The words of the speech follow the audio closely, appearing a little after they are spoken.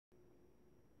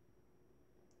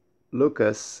Luke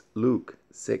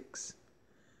 6.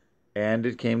 And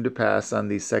it came to pass on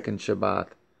the second Shabbat,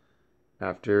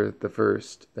 after the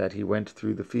first, that he went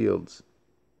through the fields,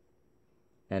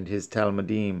 and his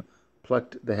Talmudim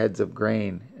plucked the heads of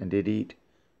grain, and did eat,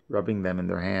 rubbing them in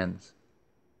their hands.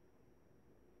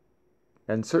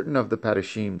 And certain of the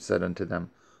Parashim said unto them,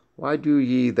 Why do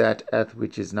ye that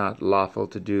which is not lawful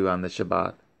to do on the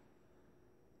Shabbat?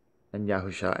 And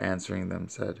Yahusha answering them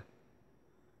said,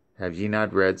 Have ye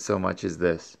not read so much as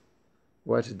this,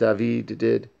 what David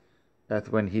did,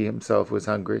 when he himself was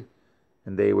hungry,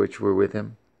 and they which were with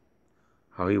him,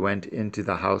 how he went into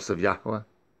the house of Yahweh,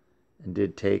 and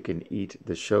did take and eat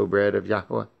the showbread of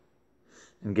Yahweh,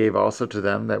 and gave also to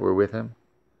them that were with him,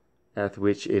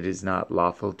 which it is not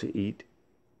lawful to eat,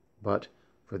 but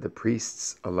for the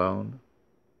priests alone?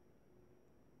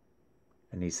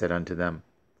 And he said unto them,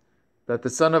 That the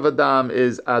Son of Adam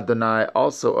is Adonai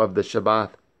also of the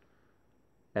Shabbat.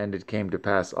 And it came to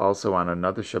pass also on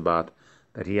another Shabbat,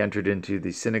 that he entered into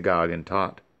the synagogue and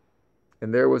taught.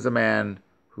 And there was a man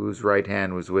whose right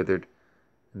hand was withered,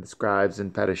 and the scribes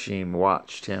and Parashim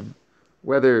watched him,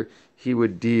 whether he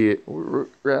would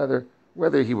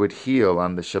whether he would heal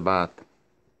on the Shabbat,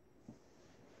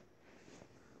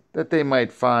 that they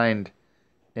might find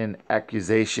an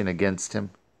accusation against him.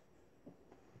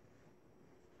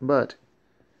 But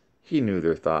he knew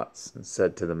their thoughts, and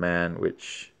said to the man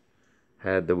which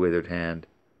had the withered hand,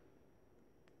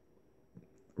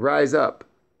 Rise up,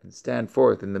 and stand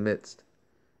forth in the midst.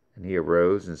 And he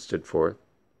arose and stood forth.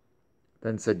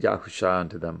 Then said Yahusha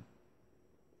unto them,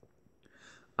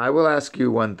 I will ask you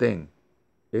one thing.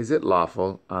 Is it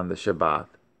lawful on the Shabbat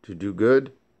to do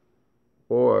good,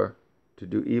 or to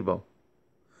do evil?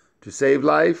 To save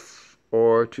life,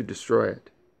 or to destroy it?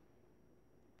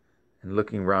 And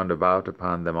looking round about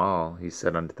upon them all, he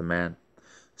said unto the man,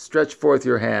 Stretch forth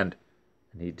your hand.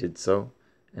 And he did so,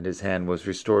 and his hand was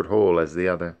restored whole as the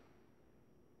other.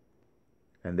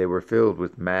 And they were filled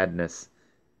with madness,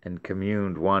 and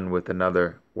communed one with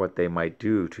another what they might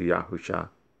do to Yahusha.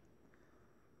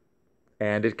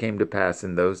 And it came to pass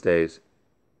in those days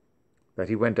that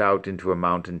he went out into a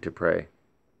mountain to pray,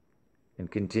 and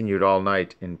continued all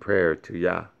night in prayer to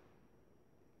Yah.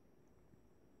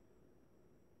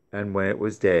 And when it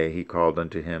was day, he called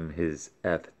unto him his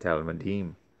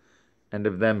Talmudim, and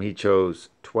of them he chose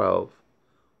 12,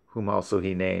 whom also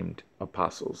he named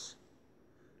apostles.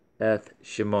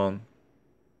 Shimon,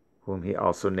 whom he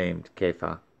also named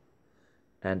Kepha,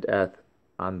 and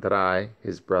Andrai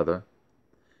his brother,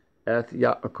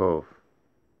 Yaakov,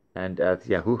 and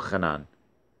Yehuchanan,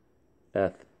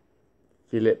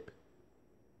 Philip,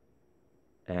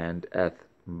 and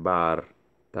Bar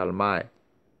Talmai,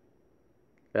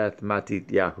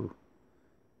 Matityahu,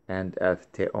 and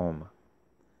Teom,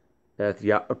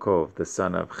 Yaakov the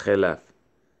son of Chelef,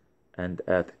 and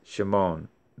Shimon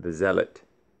the zealot,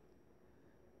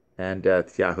 and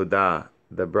Yehudah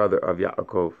the brother of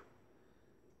Yaakov,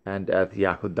 and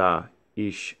Yehudah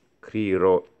ish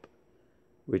Krirot,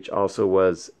 which also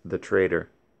was the traitor.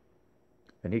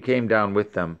 And he came down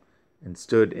with them, and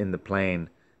stood in the plain,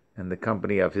 and the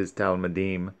company of his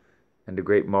Talmudim, and a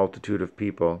great multitude of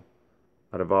people,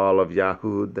 out of all of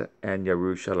Yahud and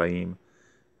Yerushalayim,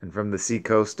 and from the sea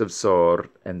coast of Sor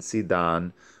and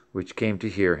Sidon, which came to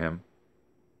hear him,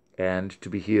 and to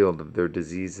be healed of their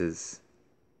diseases.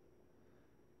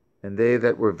 And they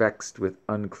that were vexed with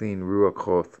unclean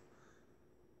ruachoth,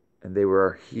 and they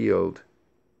were healed.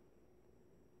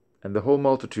 And the whole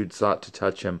multitude sought to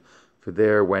touch him, for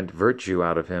there went virtue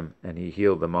out of him, and he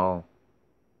healed them all.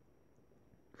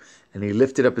 And he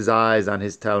lifted up his eyes on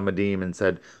his Talmudim, and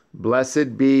said,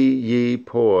 Blessed be ye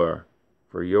poor,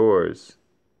 for yours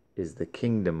is the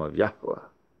kingdom of Yahweh.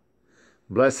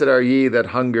 Blessed are ye that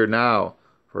hunger now,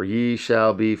 for ye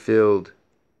shall be filled.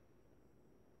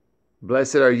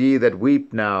 Blessed are ye that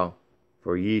weep now,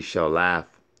 for ye shall laugh.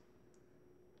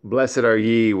 Blessed are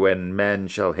ye when men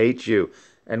shall hate you,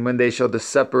 and when they shall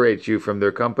separate you from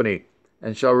their company,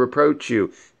 and shall reproach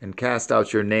you, and cast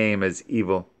out your name as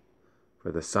evil,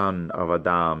 for the Son of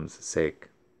Adam's sake.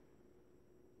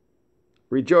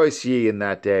 Rejoice ye in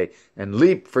that day, and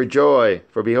leap for joy,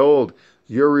 for behold,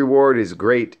 your reward is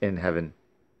great in heaven.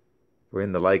 For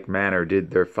in the like manner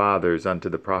did their fathers unto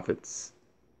the prophets.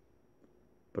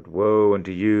 But woe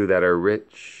unto you that are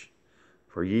rich,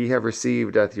 for ye have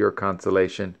received your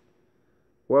consolation.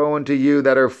 Woe unto you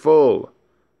that are full,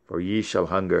 for ye shall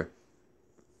hunger.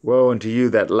 Woe unto you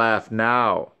that laugh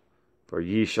now, for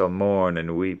ye shall mourn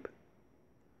and weep.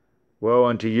 Woe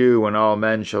unto you when all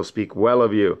men shall speak well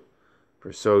of you,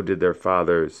 for so did their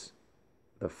fathers,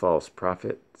 the false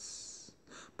prophets.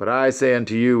 But I say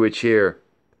unto you which hear,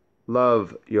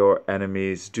 Love your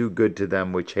enemies, do good to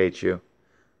them which hate you,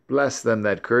 bless them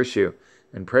that curse you,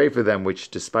 and pray for them which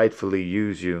despitefully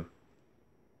use you.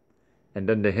 And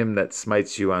unto him that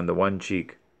smites you on the one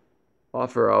cheek,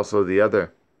 offer also the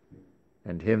other.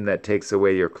 And him that takes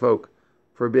away your cloak,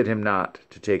 forbid him not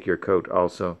to take your coat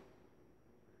also.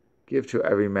 Give to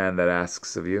every man that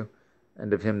asks of you,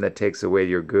 and of him that takes away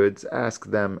your goods, ask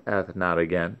them not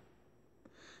again.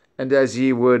 And as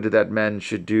ye would that men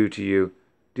should do to you,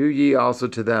 do ye also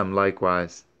to them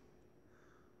likewise.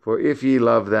 For if ye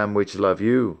love them which love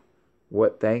you,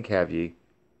 what thank have ye?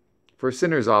 For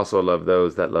sinners also love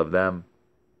those that love them.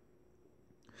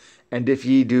 And if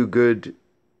ye do good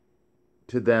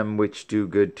to them which do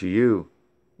good to you,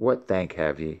 what thank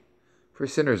have ye? For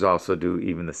sinners also do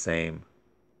even the same.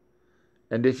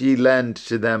 And if ye lend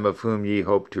to them of whom ye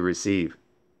hope to receive,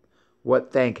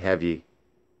 what thank have ye?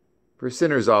 For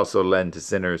sinners also lend to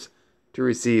sinners, to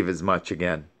receive as much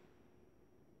again.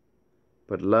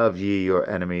 But love ye your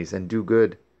enemies, and do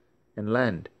good, and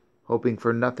lend, hoping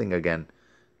for nothing again,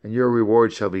 and your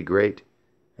reward shall be great,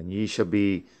 and ye shall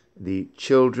be the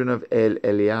children of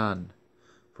HalleluYAH,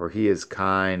 for he is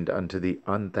kind unto the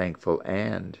unthankful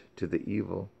and to the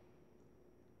evil.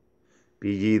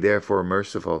 Be ye therefore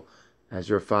merciful, as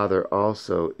your Father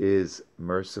also is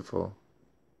merciful.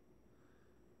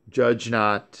 Judge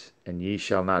not, and ye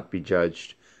shall not be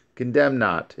judged. Condemn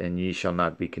not, and ye shall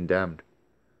not be condemned.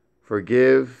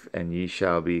 Forgive, and ye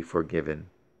shall be forgiven.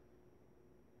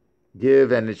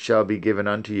 Give, and it shall be given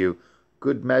unto you,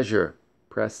 good measure,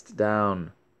 pressed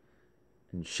down,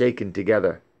 and shaken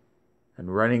together,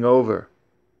 and running over,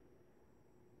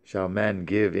 shall men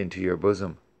give into your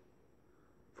bosom.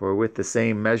 For with the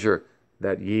same measure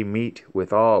that ye mete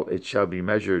withal, it shall be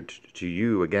measured to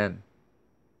you again.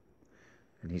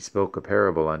 And he spoke a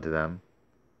parable unto them.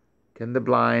 Can the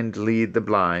blind lead the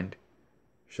blind?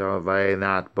 Shall they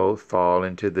not both fall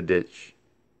into the ditch?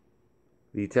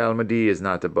 The Talmudi is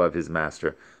not above his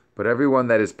master, but every one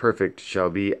that is perfect shall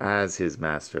be as his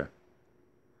master.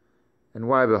 And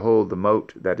why behold the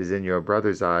mote that is in your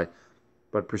brother's eye,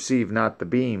 but perceive not the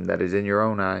beam that is in your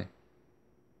own eye?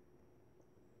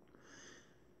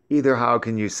 Either how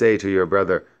can you say to your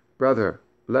brother, Brother,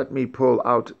 let me pull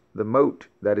out the mote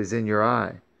that is in your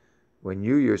eye, when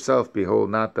you yourself behold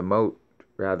not the mote,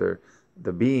 rather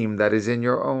the beam that is in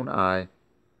your own eye?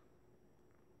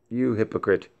 You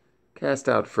hypocrite, cast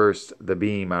out first the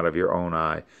beam out of your own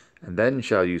eye, and then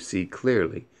shall you see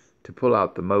clearly to pull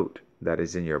out the mote that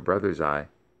is in your brother's eye.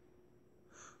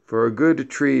 For a good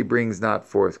tree brings not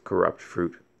forth corrupt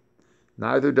fruit,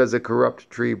 neither does a corrupt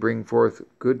tree bring forth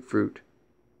good fruit.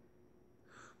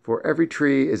 For every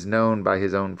tree is known by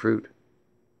his own fruit.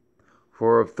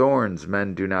 For of thorns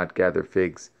men do not gather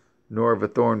figs, nor of a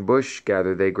thorn bush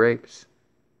gather they grapes.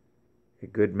 A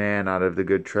good man out of the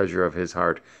good treasure of his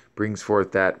heart brings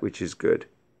forth that which is good,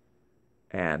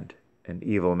 and an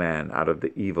evil man out of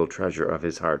the evil treasure of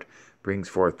his heart brings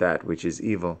forth that which is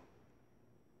evil.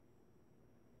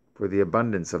 For the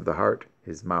abundance of the heart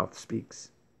his mouth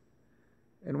speaks.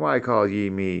 And why call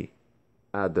ye me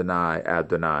Adonai,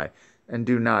 Adonai, and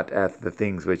do not the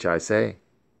things which I say?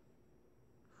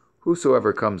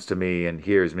 Whosoever comes to me and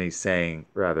hears me saying,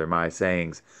 rather my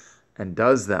sayings, and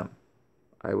does them,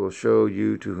 I will show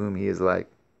you to whom he is like.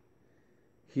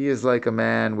 He is like a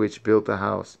man which built a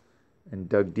house, and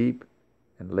dug deep,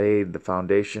 and laid the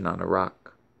foundation on a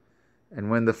rock.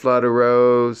 And when the flood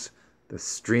arose, the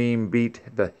stream beat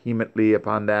vehemently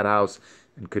upon that house,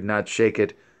 and could not shake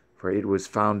it, for it was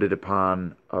founded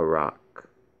upon a rock.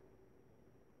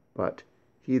 But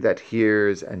he that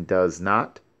hears and does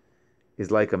not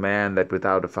is like a man that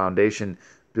without a foundation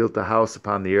built a house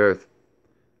upon the earth,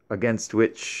 against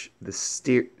which the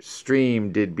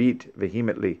stream did beat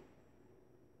vehemently.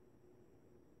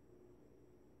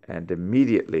 And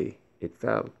immediately it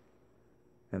fell,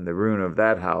 and the ruin of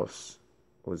that house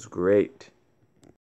was great.